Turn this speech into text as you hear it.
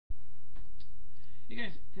Hey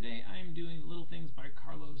guys, today I'm doing Little Things by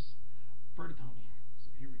Carlos Bertonatti. So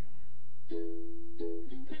here we go.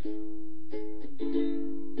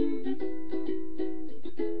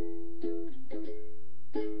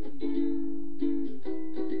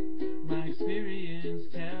 My experience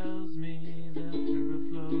tells me the river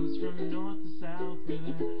flows from north to south with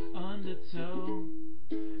an undertow,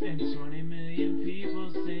 and 20 million people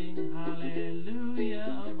sing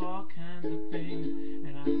hallelujah of all kinds of things,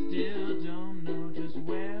 and I still don't know just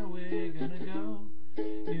where we're gonna go.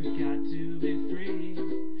 You've got to be free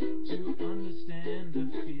to understand the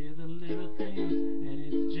fear, the little things, and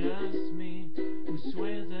it's just me who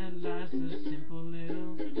swears that life's a simple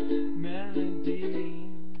little melody.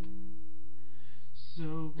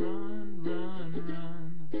 So run, run,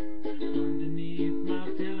 run underneath my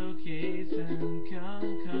pillowcase and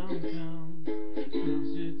come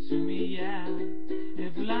closer to me, yeah.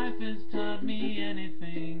 If life has taught me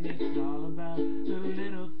anything, it's all about the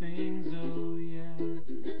little things, oh yeah.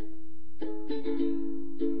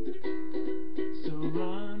 So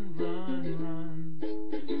run, run, run,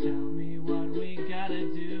 tell me what we gotta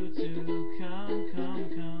do to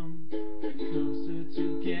come closer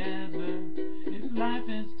together. If life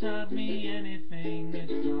has taught me anything,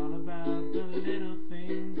 it's all about the little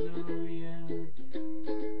things, oh yeah.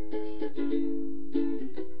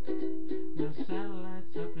 Now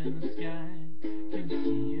satellites up in the sky can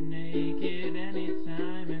see you naked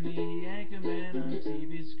anytime, and the anchorman on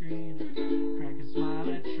TV screen crack a smile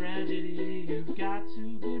at tragedy. You've got to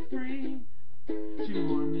be free to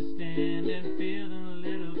understand and feel the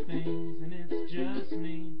little things, and it's just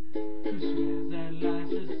me who swears that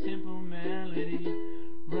life's a simple melody.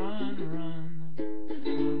 Run, run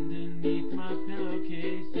underneath my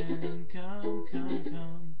pillowcase and come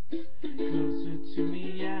closer to me,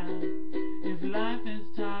 yeah. If life has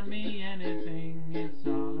taught me anything, it's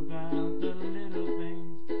all about the little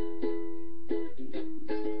things.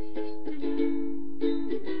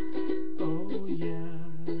 Oh yeah.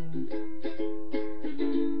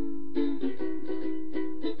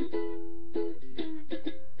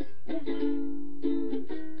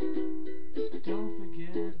 Don't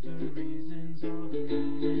forget the reasons or the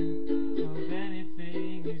meaning of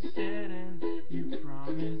anything you said and you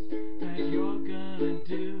promised that you're gonna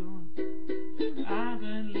do. I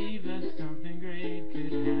believe that something great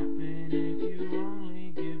could happen if you only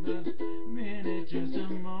give a minute, just a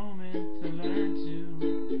moment to learn to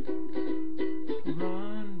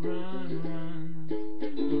run, run, run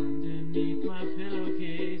underneath my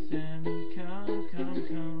pillowcase and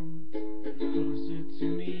come closer to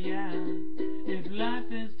me, yeah. If life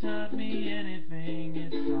has taught me anything,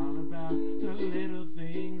 it's all about the little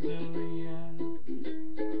things, oh yeah.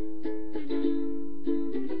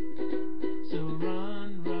 So run,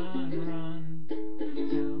 run, run,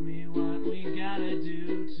 tell me what we gotta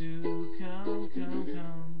do to come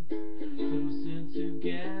closer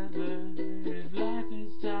together.